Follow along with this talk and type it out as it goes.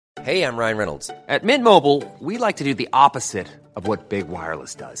Hey, I'm Ryan Reynolds. At Mint Mobile, we like to do the opposite of what Big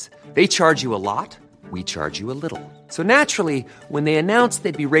Wireless does. They charge you a lot, we charge you a little. So naturally, when they announced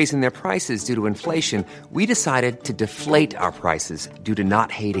they'd be raising their prices due to inflation, we decided to deflate our prices due to not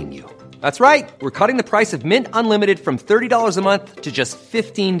hating you. That's right. We're cutting the price of Mint Unlimited from $30 a month to just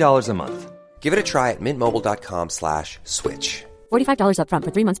 $15 a month. Give it a try at mintmobile.com/switch. $45 up front for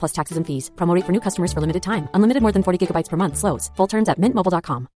 3 months plus taxes and fees. Promo rate for new customers for limited time. Unlimited more than 40 gigabytes per month. Slows full terms at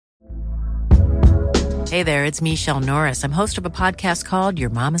mintmobile.com. Hey there, it's Michelle Norris. I'm host of a podcast called Your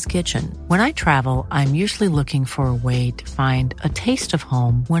Mama's Kitchen. When I travel, I'm usually looking for a way to find a taste of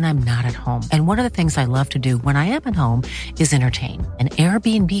home when I'm not at home. And one of the things I love to do when I am at home is entertain. And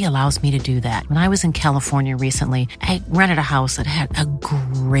Airbnb allows me to do that. When I was in California recently, I rented a house that had a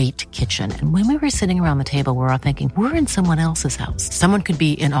great kitchen. And when we were sitting around the table, we're all thinking, we're in someone else's house. Someone could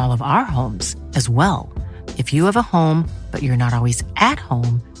be in all of our homes as well. If you have a home, but you're not always at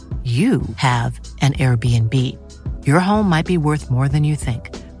home, you have an Airbnb. Your home might be worth more than you think.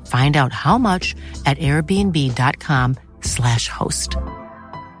 Find out how much at airbnb.com/host.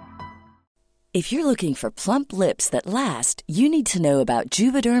 If you're looking for plump lips that last, you need to know about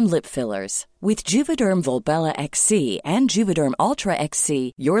Juvederm lip fillers. With Juvederm Volbella XC and Juvederm Ultra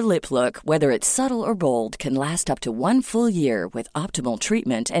XC, your lip look, whether it's subtle or bold, can last up to 1 full year with optimal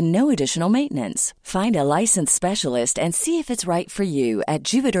treatment and no additional maintenance. Find a licensed specialist and see if it's right for you at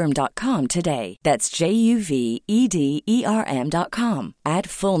Juvederm.com today. That's JUVEDERM.com. Add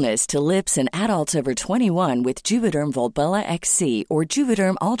fullness to lips in adults over 21 with Juvederm Volbella XC or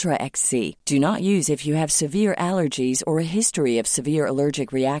Juvederm Ultra XC. Do not use if you have severe allergies or a history of severe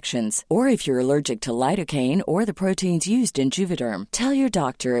allergic reactions, or if you're allergic to lidocaine or the proteins used in Juvederm. Tell your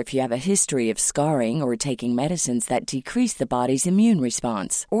doctor if you have a history of scarring or taking medicines that decrease the body's immune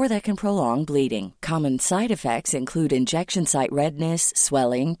response or that can prolong bleeding. Common side effects include injection site redness,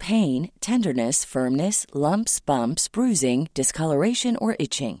 swelling, pain, tenderness, firmness, lumps, bumps, bruising, discoloration, or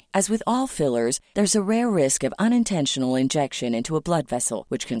itching. As with all fillers, there's a rare risk of unintentional injection into a blood vessel,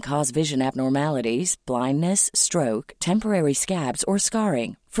 which can cause vision abnormalities, blindness, stroke, temporary scabs, or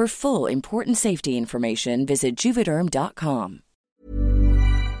scarring. For full, important safety information, visit Juvederm.com.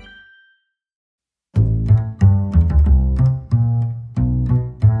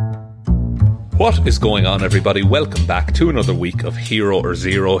 What is going on, everybody? Welcome back to another week of Hero or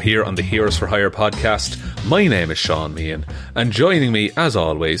Zero here on the Heroes for Hire podcast. My name is Sean Meehan, and joining me, as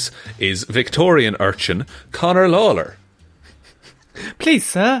always, is Victorian urchin Connor Lawler. Please,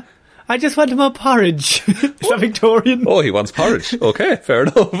 sir, I just want more porridge. Is that Victorian? Oh, he wants porridge. Okay, fair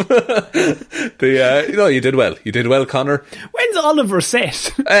enough. You did well. You did well, Connor. When's Oliver set?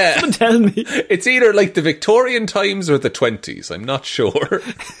 Someone tell me. It's either like the Victorian times or the 20s. I'm not sure.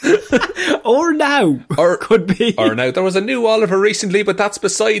 Or now. Or could be. Or now. There was a new Oliver recently, but that's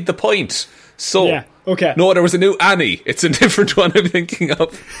beside the point. So, yeah, okay. No, there was a new Annie. It's a different one I'm thinking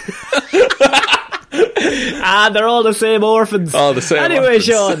of. They're all the same orphans. All the same Anyway, orphans.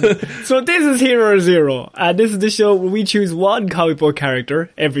 Sean, so this is Hero or Zero, and this is the show where we choose one comic book character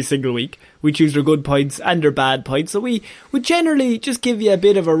every single week. We choose their good points and their bad points, so we would generally just give you a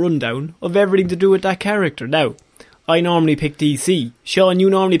bit of a rundown of everything to do with that character. Now, I normally pick DC. Sean, you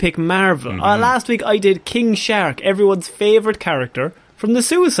normally pick Marvel. Last week I did King Shark, everyone's favourite character from the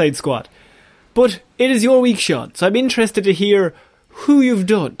Suicide Squad. But it is your week, Sean, so I'm interested to hear who you've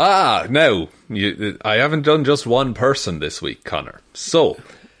done. No. I haven't done just one person this week, Connor. So,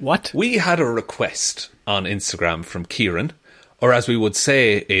 what? We had a request on Instagram from Kieran, or as we would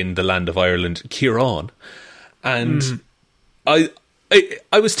say in the land of Ireland, Kieran. And I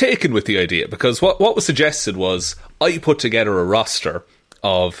was taken with the idea, because what was suggested was I put together a roster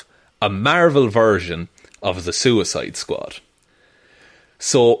of a Marvel version of the Suicide Squad.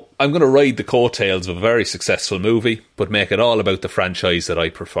 So I'm going to ride the coattails of a very successful movie, but make it all about the franchise that I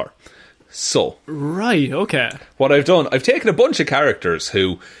prefer. So, right, okay. What I've done, I've taken a bunch of characters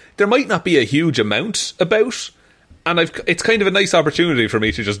who there might not be a huge amount about, and it's kind of a nice opportunity for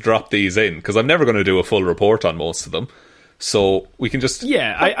me to just drop these in, because I'm never going to do a full report on most of them. So we can just...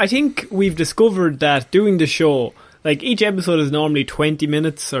 Yeah, I think we've discovered that doing the show, like each episode is normally 20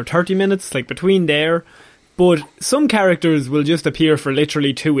 minutes or 30 minutes, like between there, but some characters will just appear for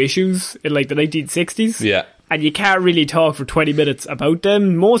literally 2 issues in like the 1960s. Yeah. And you can't really talk for 20 minutes about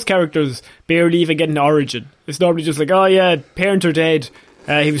them. Most characters barely even get an origin. It's normally just like, oh yeah, parents are dead.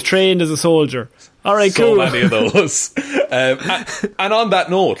 He was trained as a soldier. All right, so cool. So many of those. And on that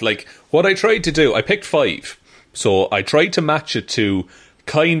note, like what I tried to do, I picked 5. So I tried to match it to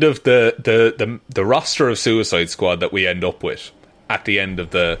kind of the roster of Suicide Squad that we end up with at the end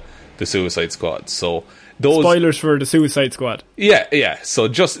of the Suicide Squad. So Spoilers for the Suicide Squad. Yeah. So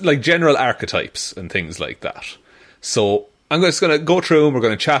just like general archetypes and things like that. So I'm just going to go through them, we're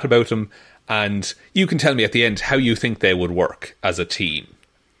going to chat about them, and you can tell me at the end how you think they would work as a team.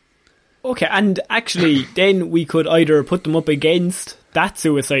 Okay, and actually, then we could either put them up against that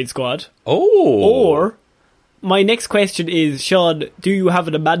Suicide Squad. Or, my next question is, Sean, do you have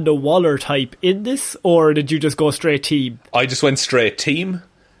an Amanda Waller type in this, or did you just go straight team? I just went straight team.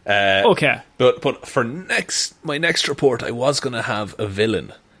 Okay. But for my next report, I was going to have a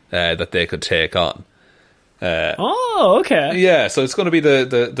villain that they could take on. Okay. Yeah, so it's going to be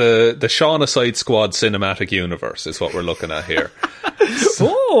the Shaunacide Squad cinematic universe is what we're looking at here.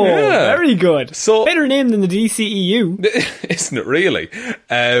 Very good. So better name than the DCEU, isn't it really?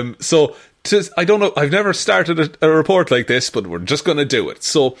 I don't know. I've never started a report like this, but we're just going to do it.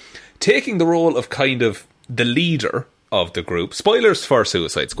 So, taking the role of kind of the leader of the group. Spoilers for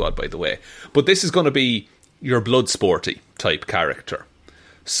Suicide Squad, by the way. But this is going to be your Bloodsporty type character.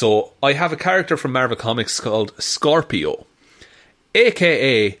 So, I have a character from Marvel Comics called Scorpio,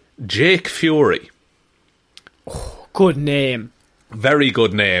 a.k.a. Jake Fury. Oh, good name. Very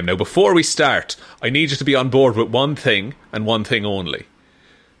good name. Now, before we start, I need you to be on board with one thing, and one thing only.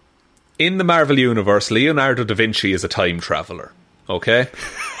 In the Marvel Universe, Leonardo da Vinci is a time traveller. Okay?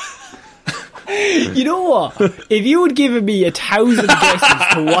 You know what? If you had given me 1,000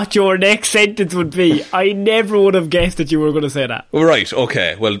 guesses to what your next sentence would be, I never would have guessed that you were going to say that. Right,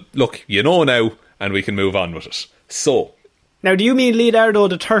 okay. Well, look, you know now, and we can move on with it. So. Now, do you mean Leonardo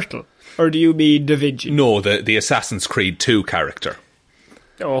the Turtle? Or do you mean Da Vinci? No, the Assassin's Creed 2 character.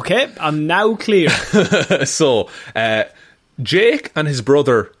 Okay, I'm now clear. So, Jake and his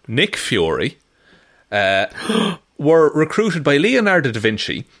brother Nick Fury were recruited by Leonardo da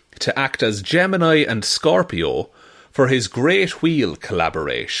Vinci to act as Gemini and Scorpio for his Great Wheel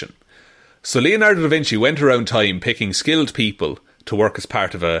collaboration. So Leonardo da Vinci went around time picking skilled people to work as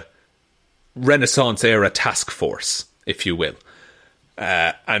part of a Renaissance-era task force, if you will.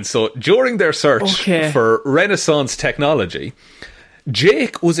 And so during their search for Renaissance technology,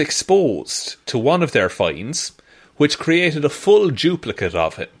 Jake was exposed to one of their finds, which created a full duplicate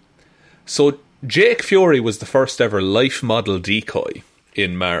of him. So Jake Fury was the first ever life model decoy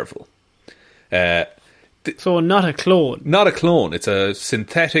in Marvel. So not a clone? Not a clone. It's a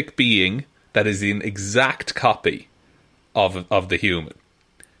synthetic being that is an exact copy of the human.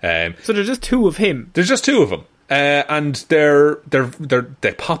 So there's just two of him? There's just two of them. And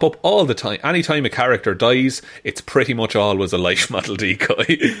they pop up all the time. Anytime a character dies, it's pretty much always a life model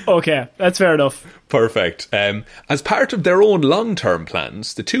decoy. Okay, that's fair enough. Perfect. As part of their own long-term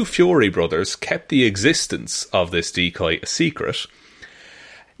plans, the two Fury brothers kept the existence of this decoy a secret.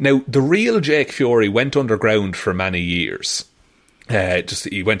 Now, the real Jake Fury went underground for many years.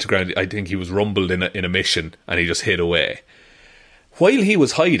 He went to ground. I think he was rumbled in a mission, and he just hid away. While he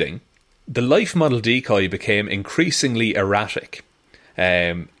was hiding, the life model decoy became increasingly erratic.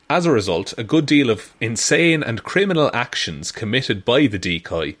 As a result, a good deal of insane and criminal actions committed by the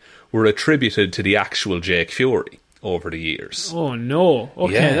decoy were attributed to the actual Jake Fury over the years. Oh no.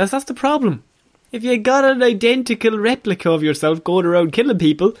 Okay, that's the problem. If you got an identical replica of yourself going around killing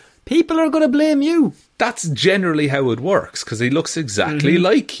people, people are going to blame you. That's generally how it works, because he looks exactly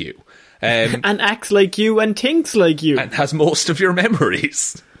like you. And acts like you and thinks like you. And has most of your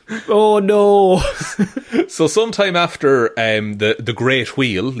memories. Oh no. So sometime after the Great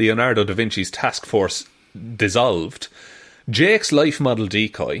Wheel, Leonardo da Vinci's task force dissolved, Jake's life model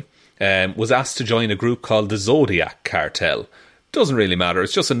decoy was asked to join a group called the Zodiac Cartel. Doesn't really matter,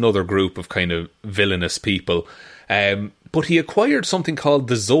 it's just another group of kind of villainous people. But he acquired something called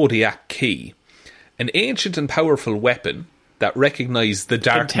the Zodiac Key, an ancient and powerful weapon that recognised the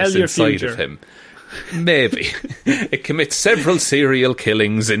darkness inside of him. Maybe. It commits several serial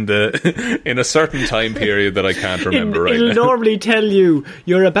killings in a certain time period that I can't remember right now. It'll normally tell you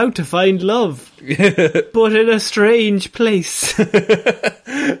you're about to find love, but in a strange place.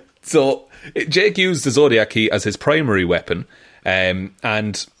 So Jake used the Zodiac Key as his primary weapon,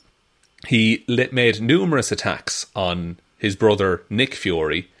 and he made numerous attacks on his brother Nick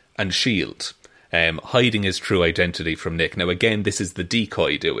Fury and S.H.I.E.L.D., hiding his true identity from Nick. Now again, this is the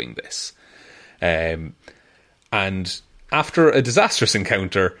decoy doing this. And after a disastrous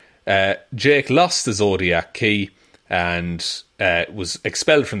encounter, Jake lost the Zodiac Key and was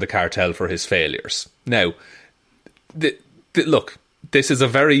expelled from the cartel for his failures. Now, look, this is a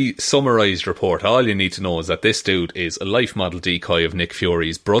very summarised report. All you need to know is that this dude is a life model decoy of Nick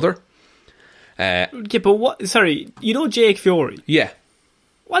Fury's brother. Yeah, but what? Sorry, you know Jake Fury? Yeah.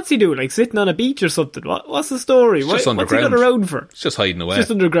 What's he doing? Like sitting on a beach or something? What's the story? Just underground. What's he done around for? It's just hiding away.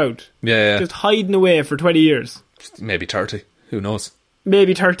 Just underground. Yeah. Just hiding away for 20 years. Maybe 30. Who knows?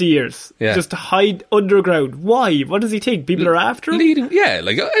 Maybe 30 years. Yeah. Just to hide underground. Why? What does he think? People are after him?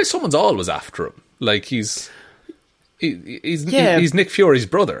 Like someone's always after him. Like he's Nick Fury's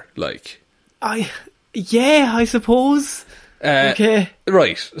brother. Like I suppose. Okay.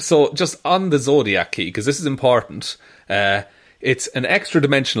 Right. So just on the Zodiac key, because this is important. It's an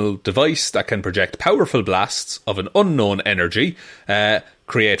extra-dimensional device that can project powerful blasts of an unknown energy,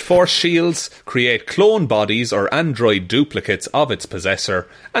 create force shields, create clone bodies or android duplicates of its possessor,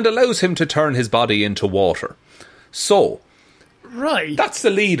 and allows him to turn his body into water. So, right, that's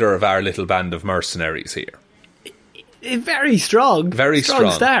the leader of our little band of mercenaries here. Very strong. Very strong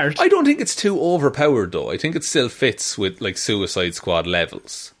start. I don't think it's too overpowered, though. I think it still fits with, like, Suicide Squad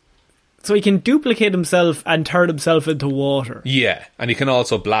levels. So he can duplicate himself and turn himself into water. Yeah, and he can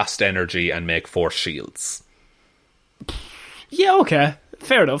also blast energy and make force shields. Yeah, okay.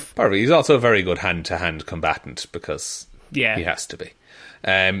 Fair enough. Perfect. He's also a very good hand-to-hand combatant because he has to be.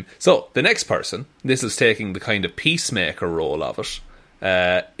 So, the next person, this is taking the kind of peacemaker role of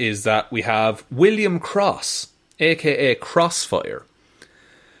it, is that we have William Cross, a.k.a. Crossfire.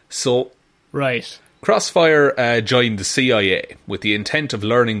 So, right. Crossfire joined the CIA with the intent of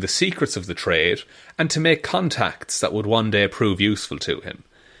learning the secrets of the trade and to make contacts that would one day prove useful to him.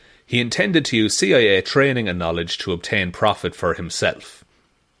 He intended to use CIA training and knowledge to obtain profit for himself.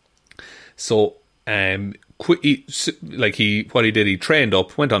 So, what he did, he trained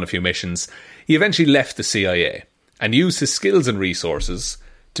up, went on a few missions. He eventually left the CIA and used his skills and resources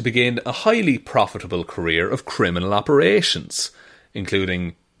to begin a highly profitable career of criminal operations,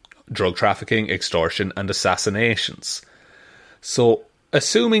 including drug trafficking, extortion, and assassinations. So,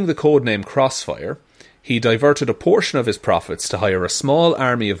 assuming the codename Crossfire, he diverted a portion of his profits to hire a small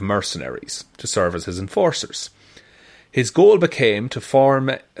army of mercenaries to serve as his enforcers. His goal became to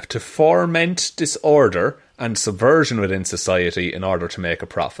foment disorder and subversion within society in order to make a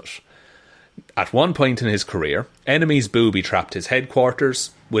profit. At one point in his career, enemies booby-trapped his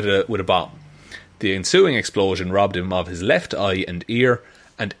headquarters with a bomb. The ensuing explosion robbed him of his left eye and ear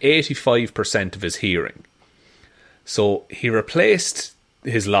and 85% of his hearing. So he replaced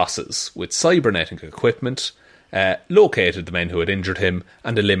his losses with cybernetic equipment, located the men who had injured him,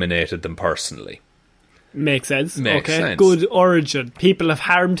 and eliminated them personally. Makes sense. Makes sense. Good origin. People have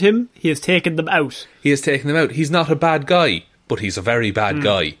harmed him, he has taken them out. He's not a bad guy, but he's a very bad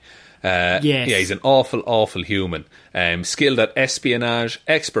guy. Yes. Yeah, he's an awful, awful human. Skilled at espionage,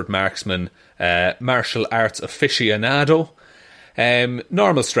 expert marksman, martial arts aficionado.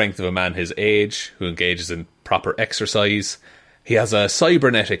 Normal strength of a man his age, who engages in proper exercise. He has a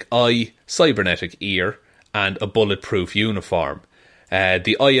cybernetic eye, cybernetic ear, and a bulletproof uniform.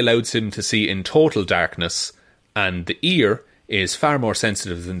 The eye allows him to see in total darkness, and the ear is far more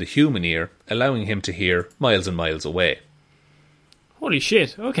sensitive than the human ear, allowing him to hear miles and miles away. Holy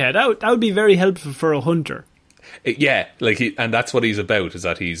shit, okay, that would be very helpful for a hunter. And that's what he's about, is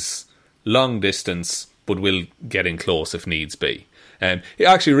that he's long distance, but will get in close if needs be.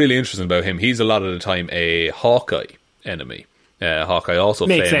 Actually, really interesting about him, he's a lot of the time a Hawkeye enemy. Hawkeye also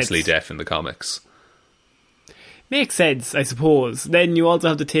famously deaf in the comics. Makes sense, I suppose. Then you also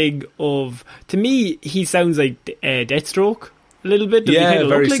have the thing of, to me, he sounds like Deathstroke a little bit. Does he kind of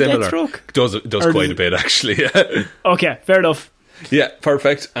very look similar. Like Deathstroke? Does quite a bit, actually. Yeah. Okay, fair enough. Yeah,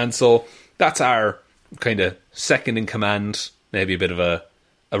 perfect. And so that's our kind of second in command, maybe a bit of a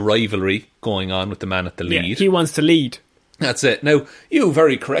rivalry going on with the man at the lead. Yeah, he wants to lead. That's it. Now, you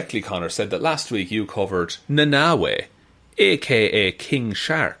very correctly, Connor, said that last week you covered Nanaue, a.k.a. King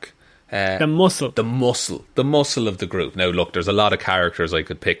Shark. The muscle of the group. Now, look, there's a lot of characters I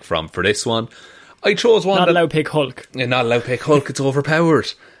could pick from for this one. I chose one. Not allowed to pick Hulk. Yeah, not allowed to pick Hulk. It's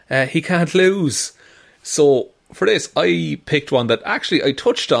overpowered. He can't lose. So for this, I picked one that actually I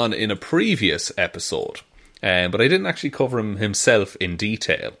touched on in a previous episode, but I didn't actually cover him himself in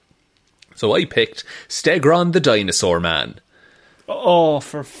detail. So I picked Stegron the Dinosaur Man. Oh,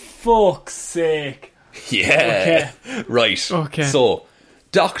 for fuck's sake! Yeah, okay. Right. Okay. So,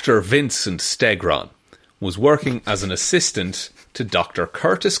 Dr. Vincent Stegron was working as an assistant to Dr.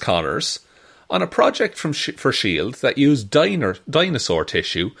 Curtis Connors on a project for S.H.I.E.L.D. that used dinosaur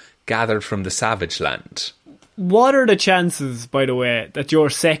tissue gathered from the Savage Land. What are the chances, by the way, that your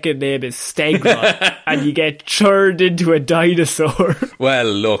second name is Stegron and you get turned into a dinosaur?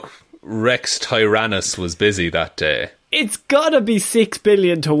 Well, look, Rex Tyrannus was busy that day. It's gotta be 6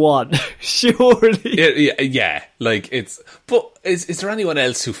 billion to 1, surely. Yeah, like it's. But is there anyone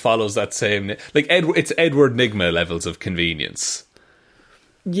else who follows that same? Like it's Edward Nigma levels of convenience.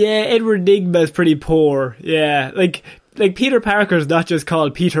 Yeah, Edward Nygma is pretty poor. Yeah, like Peter Parker's not just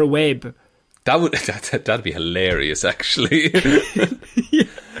called Peter Webb. That'd be hilarious, actually. Yeah.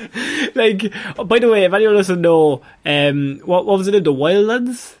 Like, by the way, if anyone doesn't know, what was it in the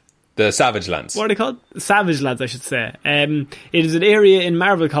Wildlands? The Savage Lands. What are they called? Savage Lands, I should say. It is an area in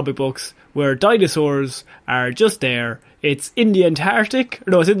Marvel comic books where dinosaurs are just there. It's in the Antarctic.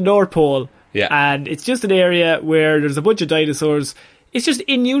 No, it's in the North Pole. Yeah. And it's just an area where there's a bunch of dinosaurs. It's just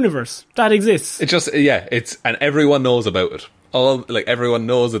in-universe. That exists. And everyone knows about it. Everyone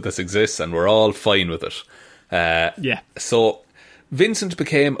knows that this exists, and we're all fine with it. Yeah. So Vincent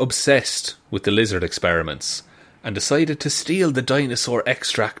became obsessed with the lizard experiments and decided to steal the dinosaur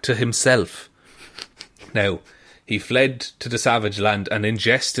extract to himself. Now, he fled to the Savage Land and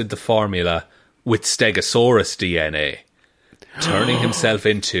ingested the formula with Stegosaurus DNA, turning himself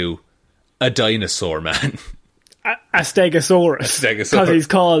into a dinosaur man. A Stegosaurus. Because he's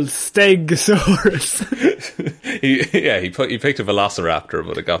called Stegosaurus. he picked a Velociraptor,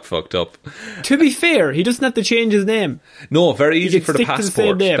 but it got fucked up. To be fair, he doesn't have to change his name. No, very easy for the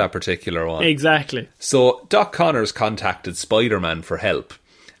passport, that particular one. Exactly. So Doc Connors contacted Spider-Man for help,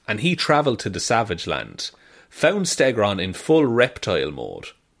 and he travelled to the Savage Land, found Stegron in full reptile mode,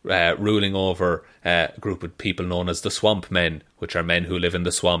 ruling over a group of people known as the Swamp Men, which are men who live in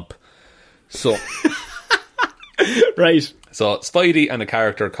the swamp. So... Right. So Spidey and a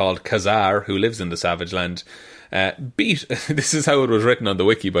character called Kazar, who lives in the Savage Land, beat... This is how it was written on the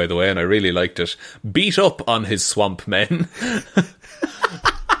wiki, by the way, and I really liked it. Beat up on his swamp men.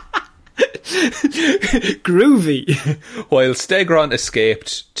 Groovy. While Stegron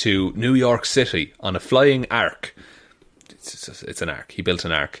escaped to New York City on a flying ark. It's an ark. He built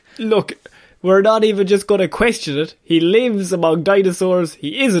an ark. Look, we're not even just going to question it. He lives among dinosaurs.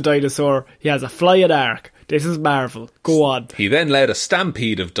 He is a dinosaur. He has a flying ark. This is Marvel. Go on. He then led a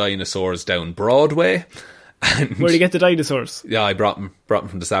stampede of dinosaurs down Broadway. And where did he get the dinosaurs? Yeah, I brought them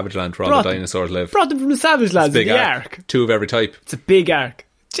from the Savage Land where all the dinosaurs live. Brought them from the Savage Land, the ark. 2 of every type. It's a big ark.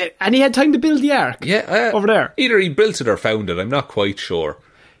 And he had time to build the ark. Yeah. Over there. Either he built it or found it. I'm not quite sure.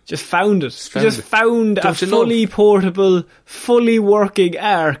 Just found it. He just found a fully portable, fully working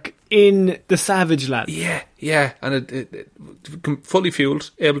ark in the Savage Land. Yeah. And it fully fueled,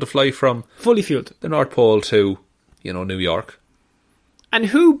 able to fly from... Fully fueled. The North Pole to, New York. And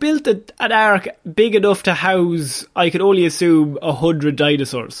who built an ark big enough to house, I could only assume, 100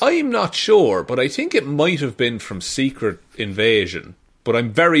 dinosaurs? I'm not sure, but I think it might have been from Secret Invasion. But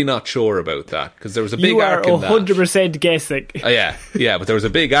I'm very not sure about that, because there was a big ark in that. You are 100% guessing. Yeah, but there was a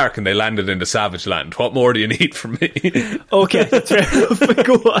big ark and they landed in the Savage Land. What more do you need from me? Okay, that's fair enough, but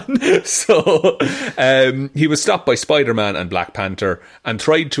go on. So, he was stopped by Spider-Man and Black Panther and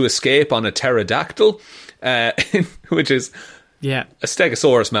tried to escape on a pterodactyl, which is a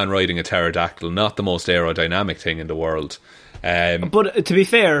Stegosaurus man riding a pterodactyl, not the most aerodynamic thing in the world. But to be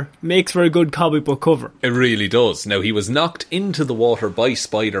fair, makes for a good comic book cover. It really does. Now, he was knocked into the water by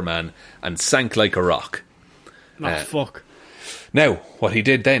Spider-Man and sank like a rock. Fuck. Now, what he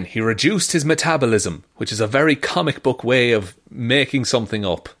did then, he reduced his metabolism, which is a very comic book way of making something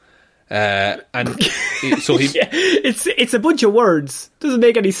up. So he... Yeah, it's a bunch of words. Doesn't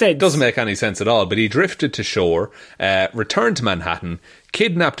make any sense. Doesn't make any sense at all. But he drifted to shore, returned to Manhattan,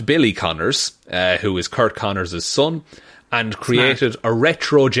 kidnapped Billy Connors, who is Kurt Connors' son, and created a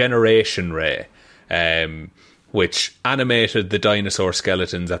retrogeneration ray, which animated the dinosaur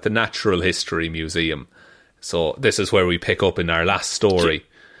skeletons at the Natural History Museum. So this is where we pick up in our last story.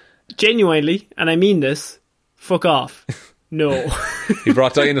 Genuinely, and I mean this, fuck off. No. He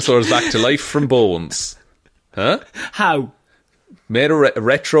brought dinosaurs back to life from bones. Huh? How? Made a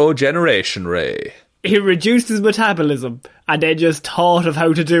retrogeneration ray. He reduced his metabolism and then just thought of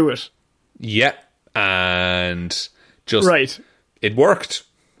how to do it. Yeah, and... Just, right. It worked.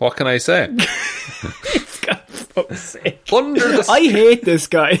 What can I say? I hate this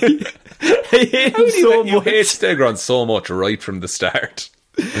guy. I hate him so much. You hate Stegron so much right from the start.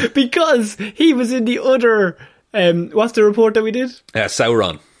 Because he was in the other... what's the report that we did?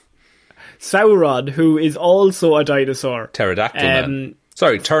 Sauron. Sauron, who is also a dinosaur. Pterodactyl man.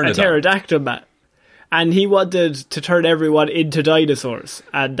 Sorry, Pteranodon. A pterodactyl man. And he wanted to turn everyone into dinosaurs.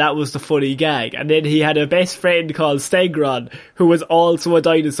 And that was the funny gag. And then he had a best friend called Stegron, who was also a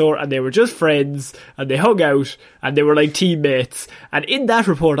dinosaur. And they were just friends. And they hung out. And they were like teammates. And in that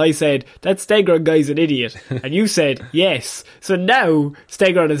report I said, that Stegron guy's an idiot. And you said, yes. So now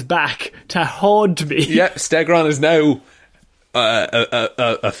Stegron is back to haunt me. Yeah, Stegron is now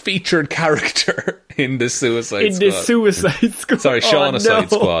a featured character in the Suicide Squad. In the Suicide Squad. Sorry, Shaunicide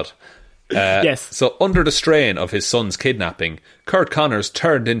Squad. Yes. So, under the strain of his son's kidnapping, Kurt Connors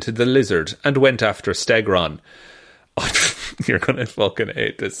turned into the Lizard and went after Stegron. You're going to fucking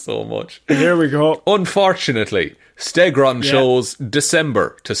hate this so much. Here we go. Unfortunately, Stegron chose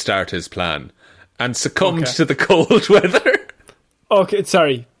December to start his plan and succumbed to the cold weather. Okay,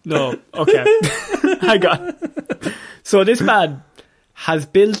 sorry. No, okay. Hang on. So this man has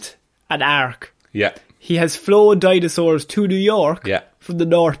built an ark. Yeah. He has flown dinosaurs to New York from the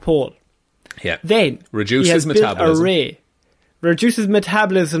North Pole. Yeah. Then reduces metabolism. Reduces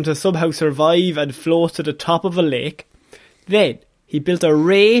metabolism to somehow survive and float to the top of a lake. Then he built a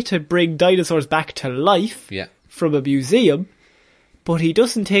ray to bring dinosaurs back to life from a museum. But he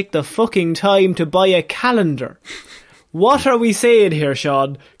doesn't take the fucking time to buy a calendar. What are we saying here,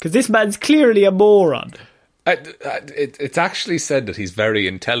 Sean? Because this man's clearly a moron. It's actually said that he's very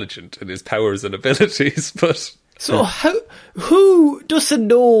intelligent in his powers and abilities, but... So who doesn't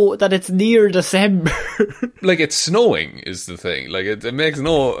know that it's near December? Like, it's snowing is the thing. Like, it makes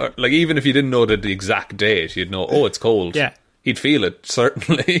no... Like, even if you didn't know the exact date, you'd know, it's cold. Yeah. He'd feel it,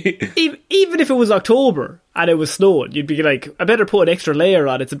 certainly. Even if it was October and it was snowing, you'd be like, I better put an extra layer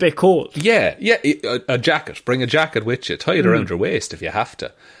on, it's a bit cold. Yeah, a jacket. Bring a jacket with you. Tie it around your waist if you have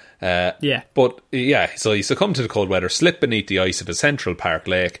to. But, so he succumbed to the cold weather, slipped beneath the ice of a Central Park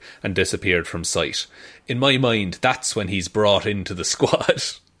lake, and disappeared from sight. In my mind, that's when he's brought into the squad.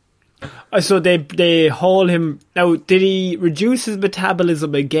 So they haul him... Now, did he reduce his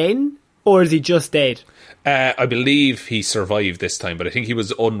metabolism again, or is he just dead? I believe he survived this time, but I think he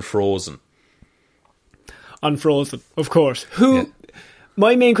was unfrozen. Unfrozen, of course.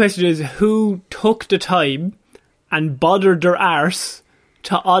 My main question is, who took the time and bothered their arse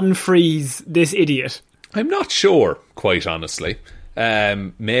to unfreeze this idiot? I'm not sure, quite honestly.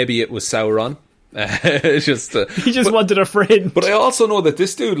 Maybe it was Sauron. He just wanted a friend. But I also know that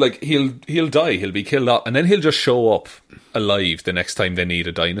this dude, like, he'll die, he'll be killed off, and then he'll just show up alive the next time they need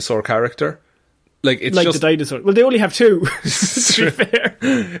a dinosaur character. Like, it's like just the dinosaur. Well, they only have 2. To be fair,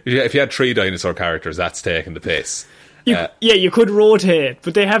 if you had 3 dinosaur characters, that's taking the piss. You could rotate,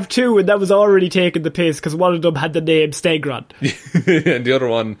 but they have 2, and that was already taking the piss because one of them had the name Stegron. And the other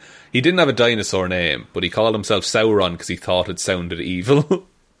one, he didn't have a dinosaur name, but he called himself Sauron because he thought it sounded evil.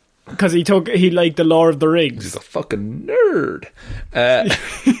 Because he liked the Lord of the Rings. He's a fucking nerd.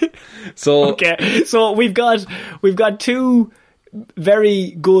 Okay, so we've got 2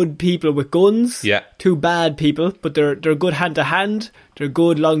 very good people with guns. Yeah. 2 bad people, but they're good hand to hand. They're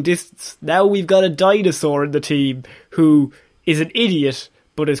good long distance. Now we've got a dinosaur in the team who is an idiot,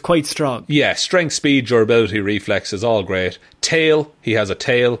 but is quite strong. Yeah, strength, speed, durability, reflexes, all great. Tail, he has a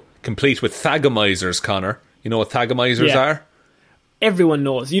tail, complete with thagomizers, Connor. You know what thagomizers are? Everyone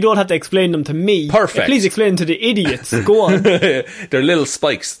knows. You don't have to explain them to me. Perfect. Please explain to the idiots. Go on. They're little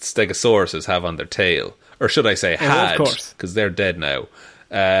spikes that stegosauruses have on their tail. Or should I say had, because they're dead now.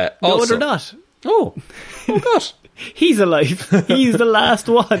 No, they're not. Oh God. He's alive. He's the last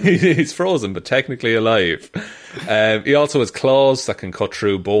one. He's frozen, but technically alive. He also has claws that can cut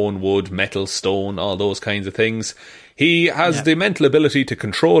through bone, wood, metal, stone, all those kinds of things. He has the mental ability to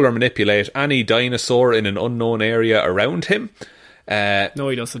control or manipulate any dinosaur in an unknown area around him. No,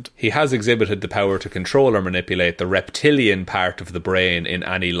 he doesn't. He has exhibited the power to control or manipulate the reptilian part of the brain in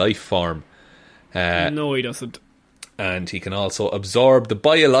any life form. No, he doesn't. And he can also absorb the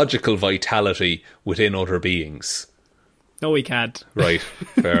biological vitality within other beings. No, he can't. Right,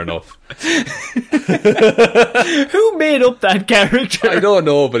 fair enough. Who made up that character? I don't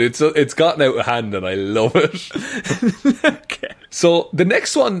know, but it's gotten out of hand and I love it. Okay. So the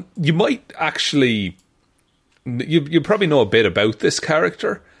next one, you might actually... You probably know a bit about this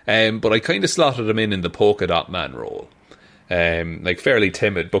character, but I kind of slotted him in the Polka Dot Man role. Like fairly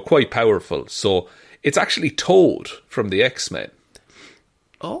timid, but quite powerful. So it's actually Toad from the X-Men.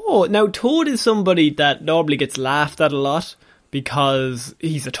 Oh, now Toad is somebody that normally gets laughed at a lot because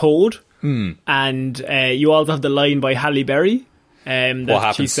he's a toad. And you also have the line by Halle Berry. That what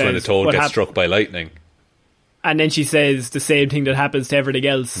happens when a toad gets struck by lightning? And then she says the same thing that happens to everything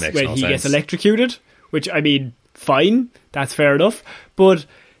else when he gets electrocuted. Which, I mean, fine, that's fair enough. But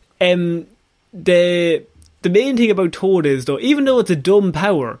the main thing about Toad is, though, even though it's a dumb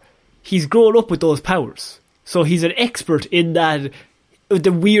power, he's grown up with those powers. So he's an expert in that,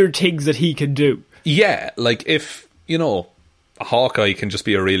 the weird things that he can do. Yeah, like if, a Hawkeye can just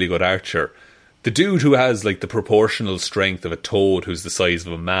be a really good archer, the dude who has, like, the proportional strength of a toad who's the size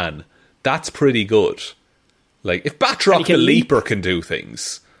of a man, that's pretty good. Like, if Batroc the Leaper can do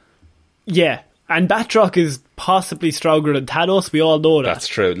things... Yeah. And Batroc is possibly stronger than Thanos, we all know that. That's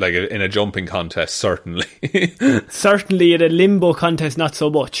true. Like, in a jumping contest, certainly. Certainly in a limbo contest, not so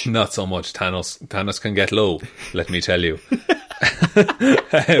much. Not so much. Thanos can get low, let me tell you.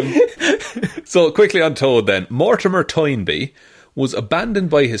 So, quickly on Toad then. Mortimer Toynbee was abandoned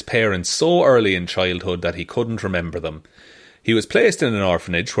by his parents so early in childhood that he couldn't remember them. He was placed in an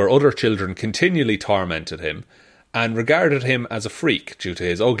orphanage where other children continually tormented him and regarded him as a freak due to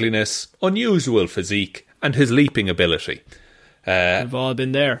his ugliness, unusual physique, and his leaping ability. We've all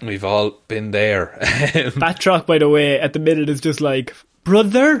been there. We've all been there. Batroc, by the way, at the minute is just like,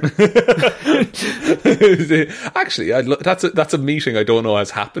 brother? Actually, that's a meeting I don't know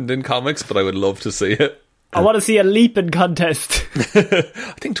has happened in comics, but I would love to see it. I want to see a leaping contest.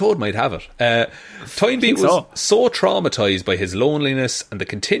 I think Toad might have it. Toynbee was so traumatised by his loneliness and the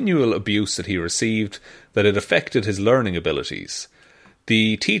continual abuse that he received that it affected his learning abilities.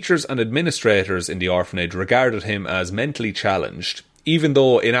 The teachers and administrators in the orphanage regarded him as mentally challenged, even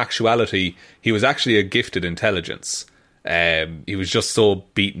though in actuality he was actually a gifted intelligence. He was just so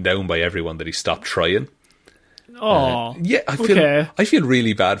beaten down by everyone that he stopped trying. Oh, yeah, I feel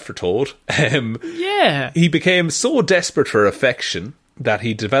really bad for Toad. Yeah. He became so desperate for affection that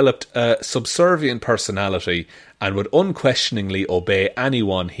he developed a subservient personality and would unquestioningly obey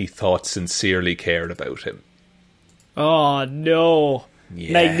anyone he thought sincerely cared about him. Oh, no.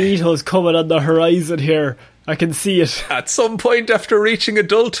 Yeah. Magneto's coming on the horizon here. I can see it. At some point after reaching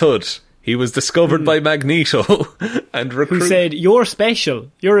adulthood, he was discovered by Magneto and who said, "You're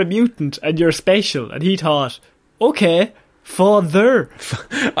special. You're a mutant and you're special." And he thought, okay, father,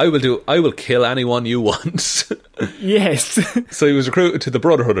 I will kill anyone you want. Yes. So he was recruited to the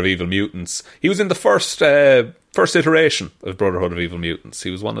Brotherhood of Evil Mutants. He was in the first iteration of Brotherhood of Evil Mutants.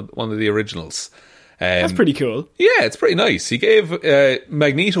 He was one of the originals. That's pretty cool. Yeah, it's pretty nice. He gave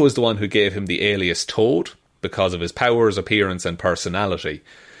Magneto was the one who gave him the alias Toad because of his powers, appearance, and personality.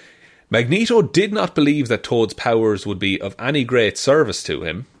 Magneto did not believe that Toad's powers would be of any great service to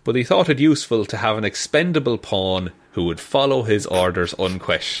him, but he thought it useful to have an expendable pawn who would follow his orders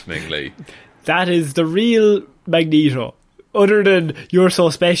unquestioningly. That is the real Magneto. Other than, you're so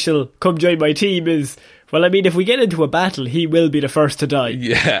special, come join my team, is, well, I mean, if we get into a battle, he will be the first to die.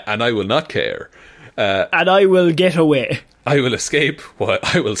 Yeah, and I will not care. And I will get away. I will escape while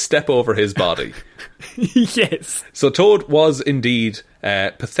I will step over his body. Yes. So Toad was indeed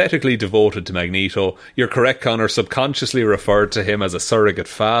pathetically devoted to Magneto. You're correct, Connor, subconsciously referred to him as a surrogate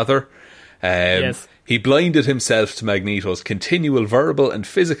father. Yes. He blinded himself to Magneto's continual verbal and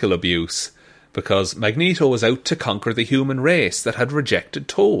physical abuse because Magneto was out to conquer the human race that had rejected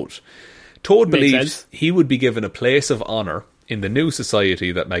Toad. Toad believed he would be given a place of honour in the new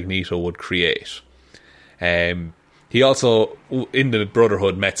society that Magneto would create. He also, in the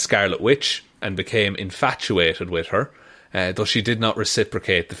Brotherhood, met Scarlet Witch and became infatuated with her, though she did not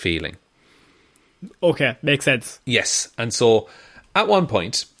reciprocate the feeling. Okay, makes sense. Yes, and so at one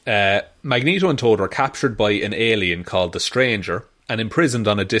point, Magneto and Toad were captured by an alien called the Stranger and imprisoned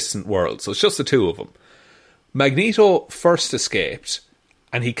on a distant world, so it's just the two of them. Magneto first escaped,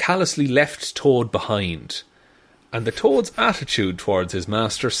 and he callously left Toad behind. And the Toad's attitude towards his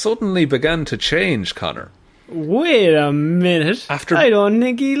master suddenly began to change, Connor. Wait a minute. I don't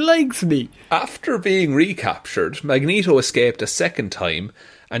think he likes me. After being recaptured, Magneto escaped a second time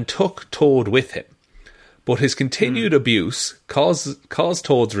and took Toad with him. But his continued abuse caused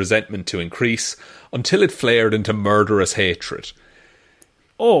Toad's resentment to increase until it flared into murderous hatred.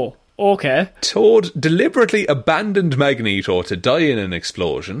 Oh, okay. Toad deliberately abandoned Magneto to die in an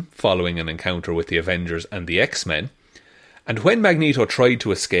explosion following an encounter with the Avengers and the X-Men. And when Magneto tried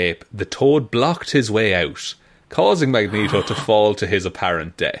to escape, the Toad blocked his way out, causing Magneto to fall to his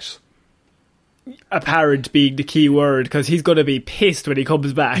apparent death. Apparent being the key word, because he's going to be pissed when he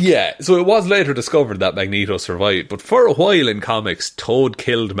comes back. Yeah, so it was later discovered that Magneto survived, but for a while in comics, Toad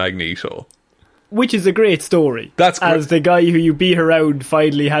killed Magneto. Which is a great story. That's great. As the guy who you beat around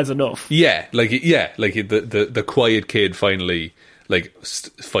finally has enough. Yeah, the quiet kid finally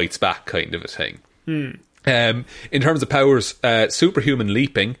fights back, kind of a thing. In terms of powers, superhuman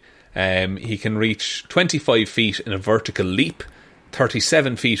leaping, he can reach 25 feet in a vertical leap,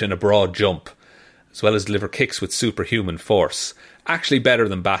 37 feet in a broad jump, as well as deliver kicks with superhuman force. Actually better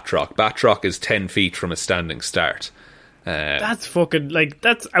than Batroc. Batroc is 10 feet from a standing start. That's fucking,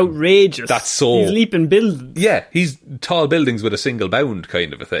 that's outrageous. That's so... He's leaping buildings. Yeah, he's tall buildings with a single bound,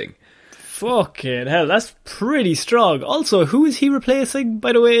 kind of a thing. Fucking hell, that's pretty strong. Also, who is he replacing,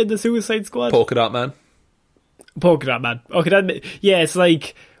 by the way, in the Suicide Squad? Polka Dot Man. Polka Dot Man. Okay, it's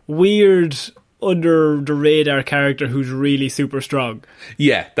like weird under the radar character who's really super strong.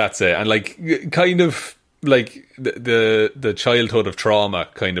 Yeah, that's it. And like, kind of like the childhood of trauma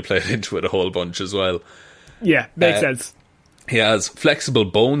kind of played into it a whole bunch as well. Yeah, makes sense. He has flexible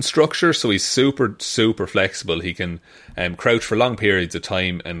bone structure, so he's super, super flexible. He can crouch for long periods of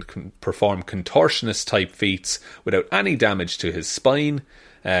time and can perform contortionist type feats without any damage to his spine.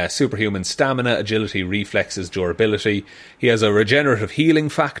 Superhuman stamina, agility, reflexes, durability. He has a regenerative healing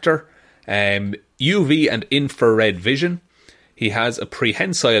factor, UV and infrared vision. He has a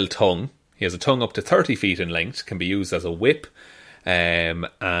prehensile tongue. He has a tongue up to 30 feet in length, can be used as a whip, and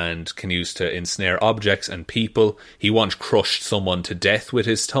can use to ensnare objects and people. He once crushed someone to death with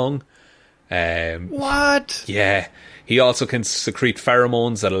his tongue. What? Yeah. He also can secrete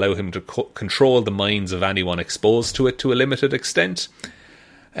pheromones that allow him to control the minds of anyone exposed to it to a limited extent.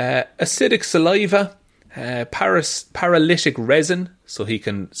 Acidic saliva, paralytic resin, so he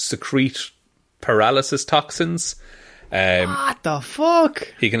can secrete paralysis toxins. What the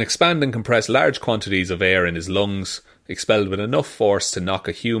fuck? He can expand and compress large quantities of air in his lungs, expelled with enough force to knock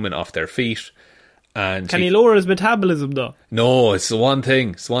a human off their feet. And can he lower his metabolism though? No, it's the one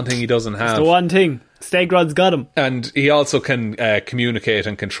thing. It's the one thing he doesn't have. It's the one thing. Stegrod's got him. And he also can communicate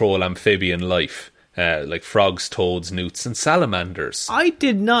and control amphibian life, like frogs, toads, newts, and salamanders. I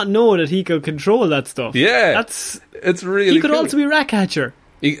did not know that he could control that stuff. Yeah, it's really. He could cool. also be a rat catcher.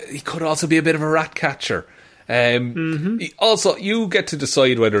 He could also be a bit of a rat catcher. Also, you get to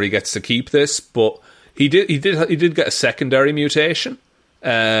decide whether he gets to keep this, but he did get a secondary mutation,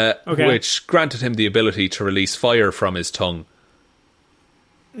 which granted him the ability to release fire from his tongue.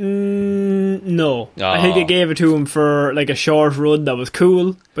 No. I think they gave it to him for like a short run that was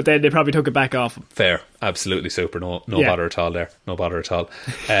cool, but then they probably took it back off him. Fair. Absolutely super. No bother at all there. No bother at all.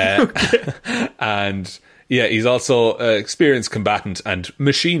 And yeah, he's also experienced combatant and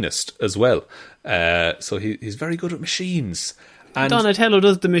machinist as well. So he's very good at machines. And Donatello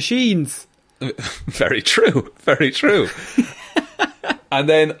does the machines. Very true. Very true. And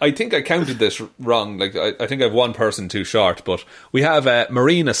then I think I counted this wrong. Like I think I have one person too short, but we have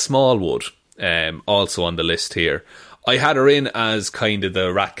Marina Smallwood also on the list here. I had her in as kind of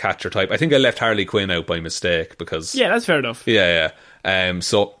the rat catcher type. I think I left Harley Quinn out by mistake because that's fair enough. Yeah.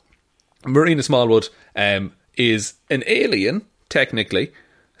 So Marina Smallwood is an alien technically.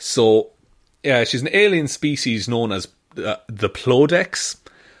 So yeah, she's an alien species known as the Plodex.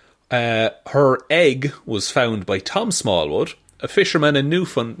 Her egg was found by Tom Smallwood, a fisherman in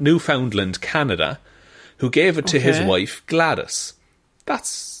Newfoundland, Canada, who gave it to his wife Gladys.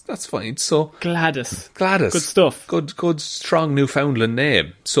 That's fine. So Gladys, good stuff. Good, strong Newfoundland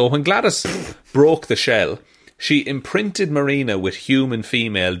name. So when Gladys broke the shell, she imprinted Marina with human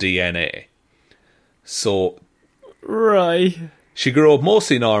female DNA. So right, she grew up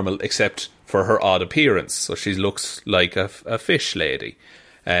mostly normal, except for her odd appearance. So she looks like a fish lady.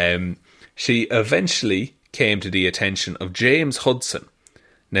 She eventually came to the attention of James Hudson.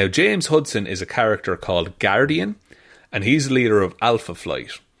 Now, James Hudson is a character called Guardian, and he's the leader of Alpha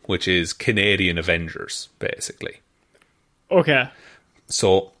Flight, which is Canadian Avengers, basically. Okay.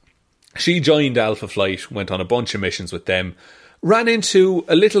 So she joined Alpha Flight, went on a bunch of missions with them, ran into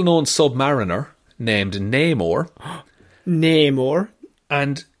a little-known submariner named Namor. Namor?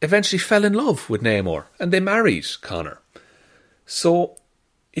 And eventually fell in love with Namor, and they married, Connor. So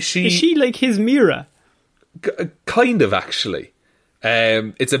is she like his Mira? Kind of, actually.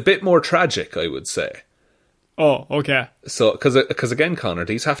 It's a bit more tragic, I would say. Oh, okay. So, because again, Connor,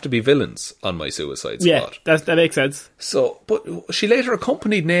 these have to be villains on my Suicide Squad. Yeah, that makes sense. So, but she later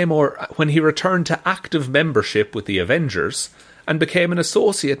accompanied Namor when he returned to active membership with the Avengers and became an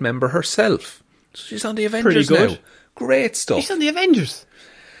associate member herself. So she's on the Avengers now. Great stuff. She's on the Avengers.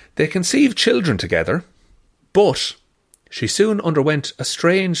 They conceived children together, but she soon underwent a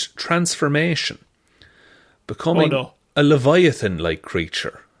strange transformation, becoming a Leviathan-like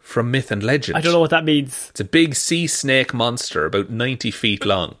creature from myth and legend. I don't know what that means. It's a big sea snake monster about 90 feet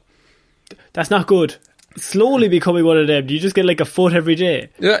long. That's not good. Slowly becoming one of them. Do you just get like a foot every day?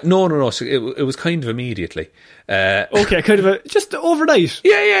 Yeah, no. So it was kind of immediately. Okay, kind of just overnight.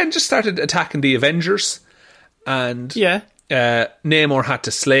 Yeah, and just started attacking the Avengers. And Namor had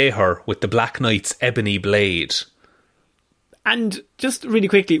to slay her with the Black Knight's ebony blade. And just really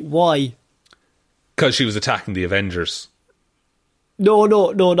quickly, why? Because she was attacking the Avengers. No,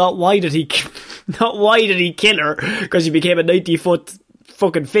 not why did he kill her? Because she became a 90-foot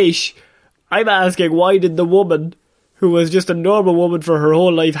fucking fish. I'm asking, why did the woman, who was just a normal woman for her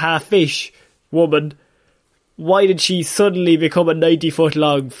whole life, half fish woman, why did she suddenly become a 90-foot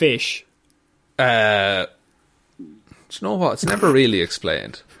long fish? Do you know what? It's never really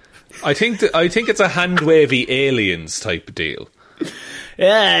explained. I think it's a hand-wavy aliens type of deal.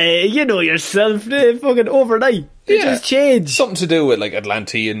 Yeah, you know yourself, fucking overnight. It just changed. Something to do with like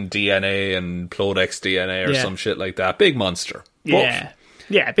Atlantean DNA and Plodex DNA or some shit like that. Big monster. Yeah.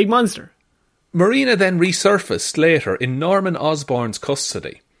 Yeah, big monster. Marina then resurfaced later in Norman Osborn's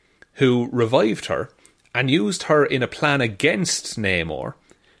custody, who revived her and used her in a plan against Namor,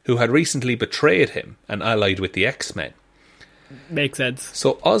 who had recently betrayed him and allied with the X-Men. Makes sense.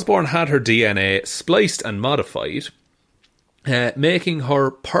 So Osborn had her DNA spliced and modified, making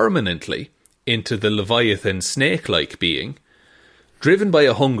her permanently into the Leviathan snake-like being, driven by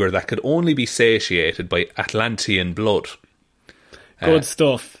a hunger that could only be satiated by Atlantean blood. Good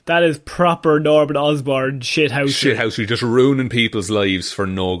stuff. That is proper Norman Osborn shithousery. Shithousery, just ruining people's lives for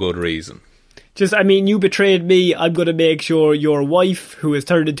no good reason. You betrayed me. I'm going to make sure your wife, who has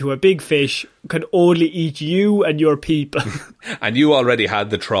turned into a big fish, can only eat you and your people. And you already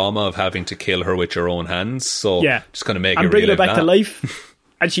had the trauma of having to kill her with your own hands, so just going to make her bringing her relive back to life,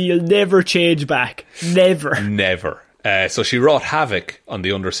 and she'll never change back. Never. Never. So she wrought havoc on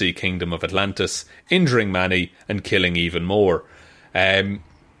the undersea kingdom of Atlantis, injuring many and killing even more. So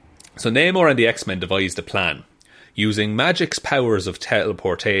Namor and the X-Men devised a plan. Using Magic's powers of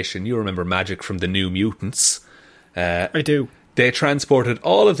teleportation, you remember Magic from the New Mutants. I do. They transported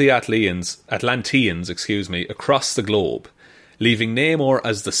all of the Atlanteans, across the globe, leaving Namor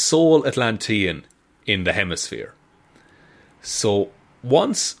as the sole Atlantean in the hemisphere. So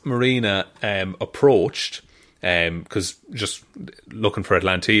once Marina approached, because just looking for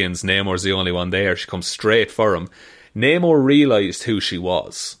Atlanteans, Namor's the only one there, she comes straight for him. Namor realised who she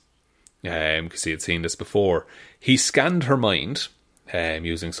was, because he had seen this before. He scanned her mind,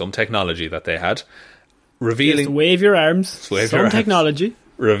 using some technology that they had, revealing... Just wave your arms, some technology.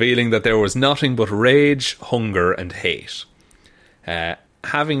 Revealing that there was nothing but rage, hunger and hate.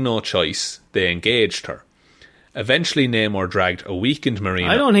 Having no choice, they engaged her. Eventually Namor dragged a weakened Marina...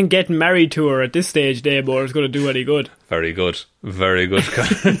 I don't think getting married to her at this stage, Namor, is going to do any good. Very good. Very good.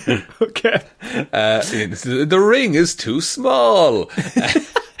 Okay. The ring is too small.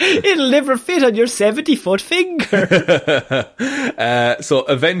 It'll never fit on your 70-foot finger. So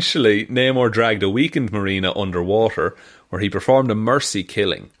eventually, Namor dragged a weakened Marina underwater, where he performed a mercy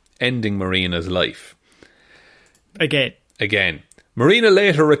killing, ending Marina's life. Again. Marina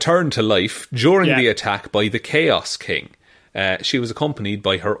later returned to life during the attack by the Chaos King. She was accompanied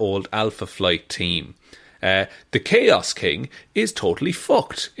by her old Alpha Flight team. The Chaos King is totally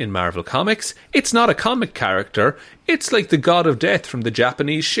fucked in Marvel Comics. It's not a comic character. It's like the god of death from the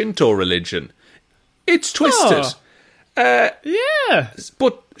Japanese Shinto religion. It's twisted.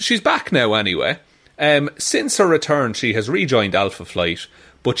 But she's back now anyway. Since her return, she has rejoined Alpha Flight,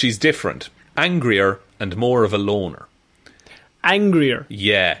 but she's different, angrier, and more of a loner. Angrier?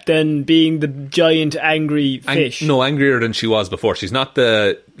 Yeah. Than being the giant angry fish? No, angrier than she was before. She's not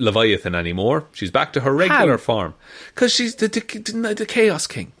the Leviathan anymore. She's back to her regular form. Because she's the Chaos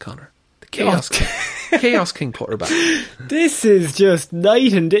King, Connor. The Chaos King. Chaos King put her back. This is just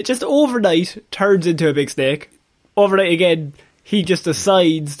night and day. Just overnight turns into a big snake. Overnight again, he just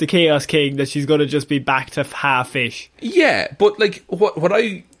decides, the Chaos King, that she's going to just be back to half fish. Yeah, but like what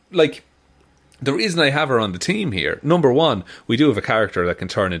I like. The reason I have her on the team here, number one, we do have a character that can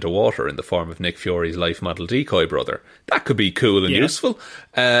turn into water in the form of Nick Fury's life model decoy brother. That could be cool and useful.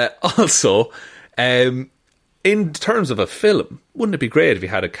 Also, in terms of a film, wouldn't it be great if you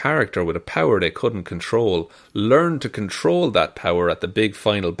had a character with a power they couldn't control, learn to control that power at the big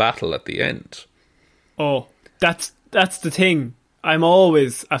final battle at the end? Oh, that's the thing. I'm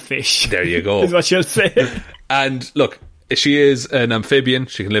always a fish. There you go. Is what she'll say. And look, she is an amphibian.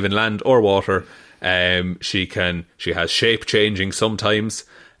 She can live in land or water. She has shape changing sometimes.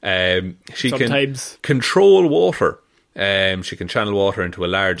 She can control water. She can channel water into a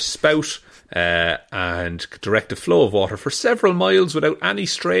large spout and direct a flow of water for several miles without any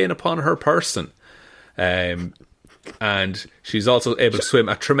strain upon her person. And she's also able to swim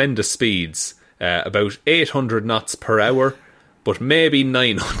at tremendous speeds, about 800 knots per hour, but maybe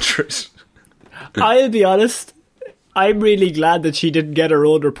 900. I'll be honest, I'm really glad that she didn't get her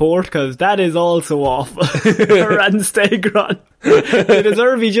own report, because that is also awful. Her and Stegron. They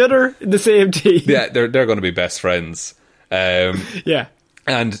deserve each other in the same team. Yeah, they're going to be best friends. Yeah.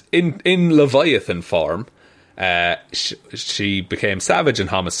 And in Leviathan form, she became savage and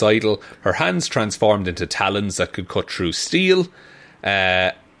homicidal. Her hands transformed into talons that could cut through steel.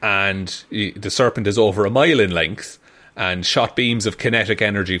 And the serpent is over 1 mile in length and shot beams of kinetic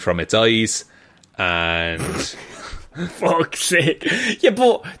energy from its eyes. And Fuck's sake. Yeah,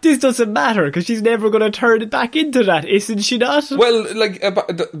 but this doesn't matter because she's never going to turn it back into that, isn't she not? Well, like,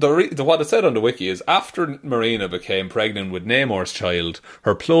 what it said on the wiki is after Marina became pregnant with Namor's child,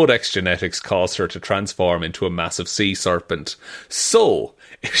 her Plodex genetics caused her to transform into a massive sea serpent. So,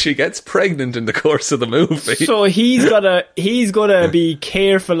 if she gets pregnant in the course of the movie... So he's gonna be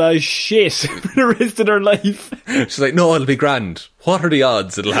careful as shit for the rest of her life. She's like, no, it'll be grand. What are the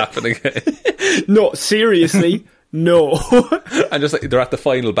odds it'll happen again? No, seriously, no. And just like, they're at the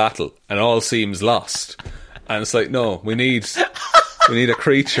final battle, and all seems lost. And it's like, no, we need a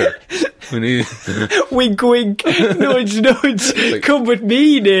creature. We need... Wink, wink, nudge, nudge. Like, come with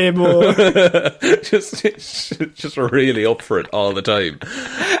me, Namor. just really up for it all the time.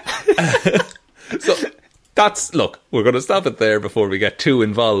 So that's... Look, we're going to stop it there before we get too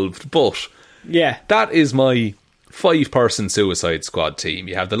involved, but... Yeah. That is my 5-person Suicide Squad team.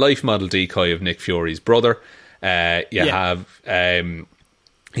 You have the life model decoy of Nick Fury's brother. You have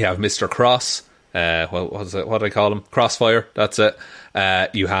Mr. Cross. What do I call him? Crossfire. That's it.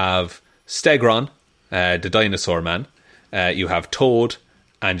 You have Stegron, the dinosaur man. You have Toad,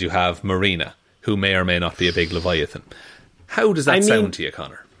 and you have Marina, who may or may not be a big Leviathan. How does that sound to you,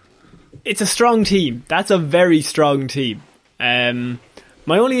 Connor? It's a strong team. That's a very strong team. My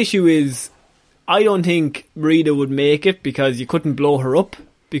only issue is I don't think Marina would make it because you couldn't blow her up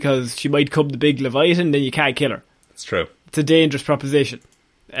because she might come the big Leviathan, then you can't kill her. It's true. It's a dangerous proposition.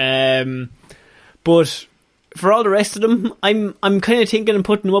 But for all the rest of them, I'm kind of thinking of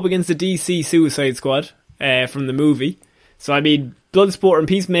putting them up against the DC Suicide Squad from the movie. So, I mean, Bloodsport and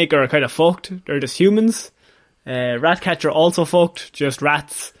Peacemaker are kind of fucked. They're just humans. Ratcatcher also fucked, just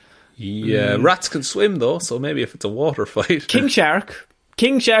rats. Yeah, rats can swim though, so maybe if it's a water fight. King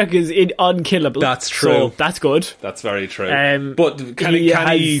Shark is unkillable. That's true. So that's good. That's very true. But can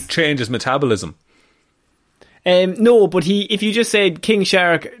he change his metabolism? No, but if you just said King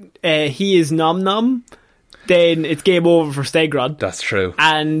Shark, he is Nom Nom, then it's game over for Stegron. That's true.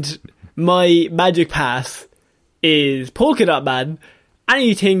 And my magic pass is Polka Dot Man.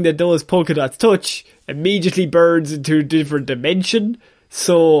 Anything that those polka dots touch immediately burns into a different dimension.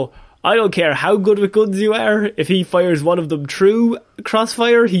 So I don't care how good with guns you are. If he fires one of them through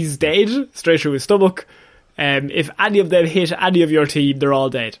Crossfire, he's dead, straight through his stomach. If any of them hit any of your team, they're all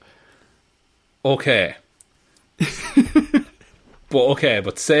dead. Okay.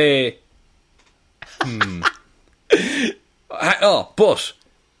 But say... but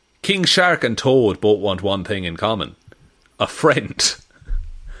King Shark and Toad both want one thing in common. A friend.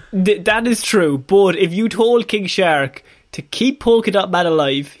 That is true, but if you told King Shark to keep Polka Dot Man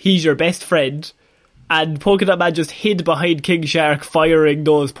alive, he's your best friend, and Polka Dot Man just hid behind King Shark firing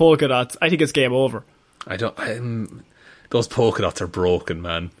those polka dots, I think it's game over. Those polka dots are broken,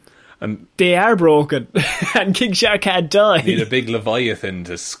 man. And they are broken, and King Shark can't die. You need a big Leviathan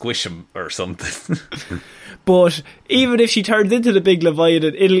to squish him or something. But even if she turns into the big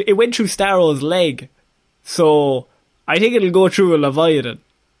Leviathan, it went through Starro's leg, so I think it'll go through a Leviathan.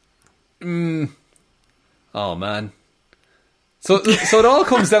 Oh man. So it all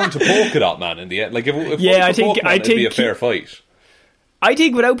comes down to Polka Dot Man in the end. Like if I think it'd be a fair fight. I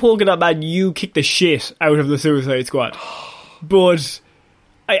think without Polka Dot Man, you kick the shit out of the Suicide Squad. But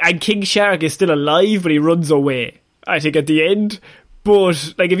King Shark is still alive, but he runs away, I think, at the end.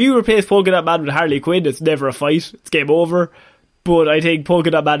 But like if you replace Polka Dot Man with Harley Quinn, it's never a fight. It's game over. But I think Polka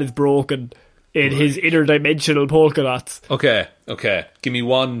Dot Man is broken in his interdimensional polka dots. Okay. Give me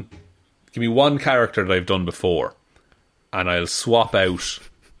one character that I've done before, and I'll swap out.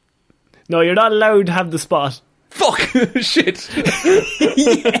 No, you're not allowed to have the spot. Fuck! Shit!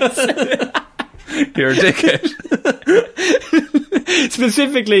 Yes! You're a dickhead.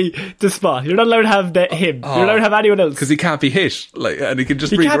 Specifically the spot. You're not allowed to have him. You're allowed to have anyone else. Because he can't be hit. And he can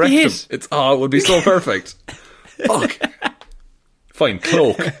just redirect him. It would be so perfect. Fuck. Fine,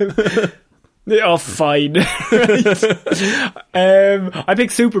 Cloak. Oh, fine. Right. I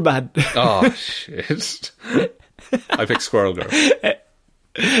picked Superman. Oh, shit. I picked Squirrel Girl.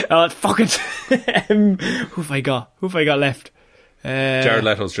 Fuck it. Who have I got left? Jared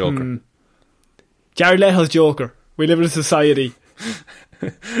Leto's Joker. Jared Leto's Joker. We live in a society.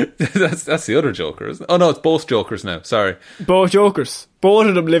 That's the other Joker, isn't it? Oh no, it's both Jokers now. Sorry. Both Jokers. Both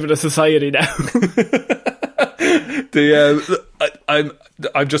of them live in a society now.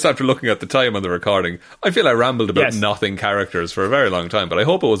 I'm just after looking at the time on the recording. I feel I rambled about nothing characters for a very long time, but I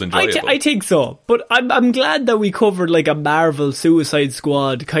hope it was enjoyable. I think so, but I'm glad that we covered like a Marvel Suicide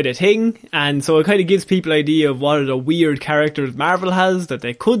Squad kind of thing, and so it kind of gives people an idea of what are the weird characters Marvel has that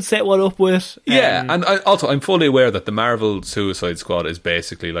they could set one up with. Yeah, and I'm fully aware that the Marvel Suicide Squad is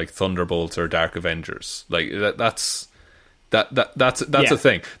basically like Thunderbolts or Dark Avengers. Like that's a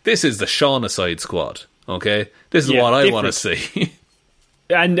thing. This is the Shaunacide Squad. Okay, this is what I want to see.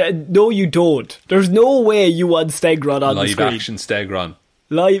 And no, you don't. There's no way you want Stegron on the screen. Live action Stegron.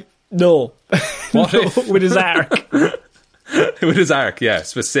 No. What if? With his arc. With his arc, yeah,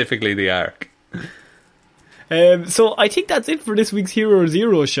 specifically the arc. So I think that's it for this week's Hero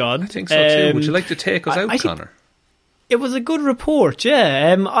Zero, Sean. I think so too. Would you like to take us out, Connor? It was a good report,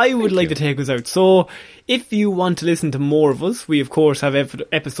 yeah. I would like to take us out. So, if you want to listen to more of us, we of course have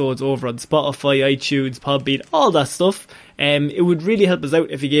episodes over on Spotify, iTunes, Podbean, all that stuff. It would really help us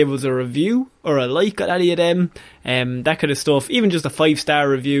out if you gave us a review or a like on any of them. That kind of stuff. Even just a 5-star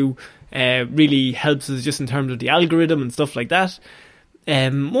review really helps us just in terms of the algorithm and stuff like that.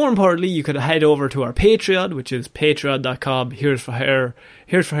 More importantly, you could head over to our Patreon, which is patreon.com Here's for Her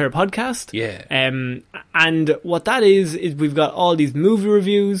podcast. Yeah. And what that is we've got all these movie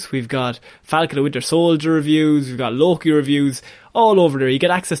reviews, we've got Falcon and Winter Soldier reviews, we've got Loki reviews, all over there. You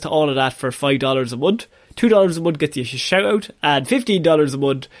get access to all of that for $5 a month. $2 a month gets you a shout out, and $15 a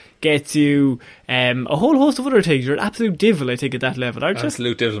month gets you a whole host of other things. You're an absolute divil, I think, at that level, aren't you?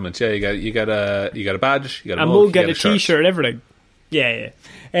 Absolute divilment, yeah. You got a badge, you got a mug, we'll you get got a t-shirt and everything. Yeah.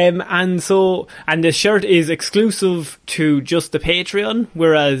 And the shirt is exclusive to just the Patreon,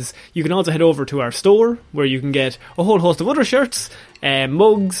 whereas you can also head over to our store where you can get a whole host of other shirts,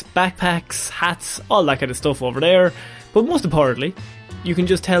 mugs, backpacks, hats, all that kind of stuff over there. But most importantly, you can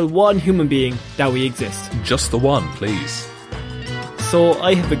just tell one human being that we exist. Just the one, please. So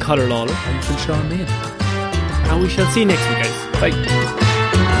I have been Conor Lawler. I've been Sean Meehan. And we shall see you next week, guys. Bye.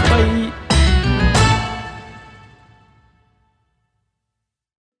 Bye.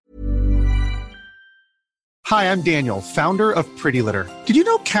 Hi, I'm Daniel, founder of Pretty Litter. Did you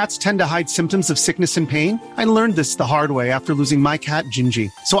know cats tend to hide symptoms of sickness and pain? I learned this the hard way after losing my cat, Gingy.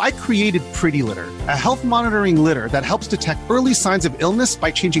 So I created Pretty Litter, a health monitoring litter that helps detect early signs of illness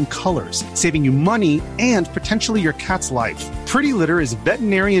by changing colors, saving you money and potentially your cat's life. Pretty Litter is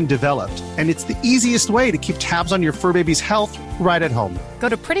veterinarian developed, and it's the easiest way to keep tabs on your fur baby's health right at home. Go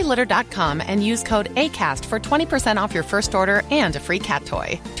to prettylitter.com and use code ACAST for 20% off your first order and a free cat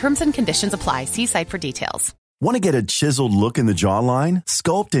toy. Terms and conditions apply. See site for details. Want to get a chiseled look in the jawline?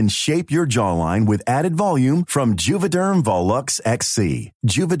 Sculpt and shape your jawline with added volume from Juvederm Volux XC.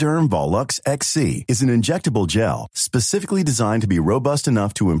 Juvederm Volux XC is an injectable gel specifically designed to be robust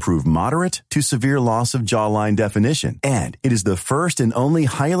enough to improve moderate to severe loss of jawline definition. And it is the first and only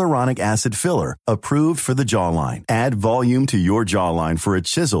hyaluronic acid filler approved for the jawline. Add volume to your jawline for a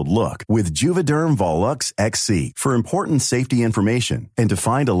chiseled look with Juvederm Volux XC. For important safety information and to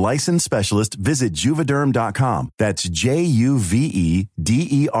find a licensed specialist, visit Juvederm.com. That's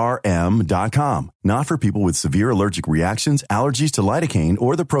Juvederm.com. Not for people with severe allergic reactions, allergies to lidocaine,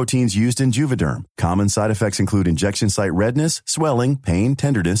 or the proteins used in Juvederm. Common side effects include injection site redness, swelling, pain,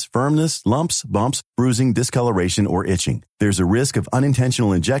 tenderness, firmness, lumps, bumps, bruising, discoloration, or itching. There's a risk of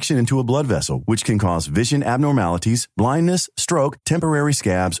unintentional injection into a blood vessel, which can cause vision abnormalities, blindness, stroke, temporary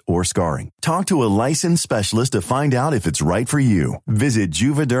scabs, or scarring. Talk to a licensed specialist to find out if it's right for you. Visit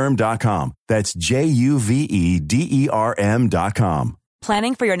Juvederm.com. That's Juvederm.com.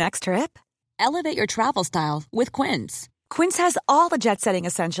 Planning for your next trip? Elevate your travel style with Quince. Quince has all the jet-setting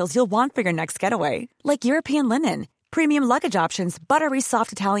essentials you'll want for your next getaway, like European linen, premium luggage options, buttery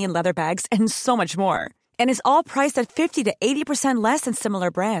soft Italian leather bags, and so much more. And is all priced at 50 to 80% less than similar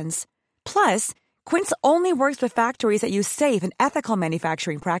brands. Plus, Quince only works with factories that use safe and ethical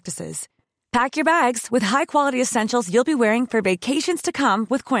manufacturing practices. Pack your bags with high-quality essentials you'll be wearing for vacations to come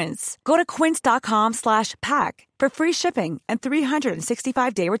with Quince. Go to quince.com/pack for free shipping and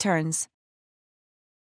 365-day returns.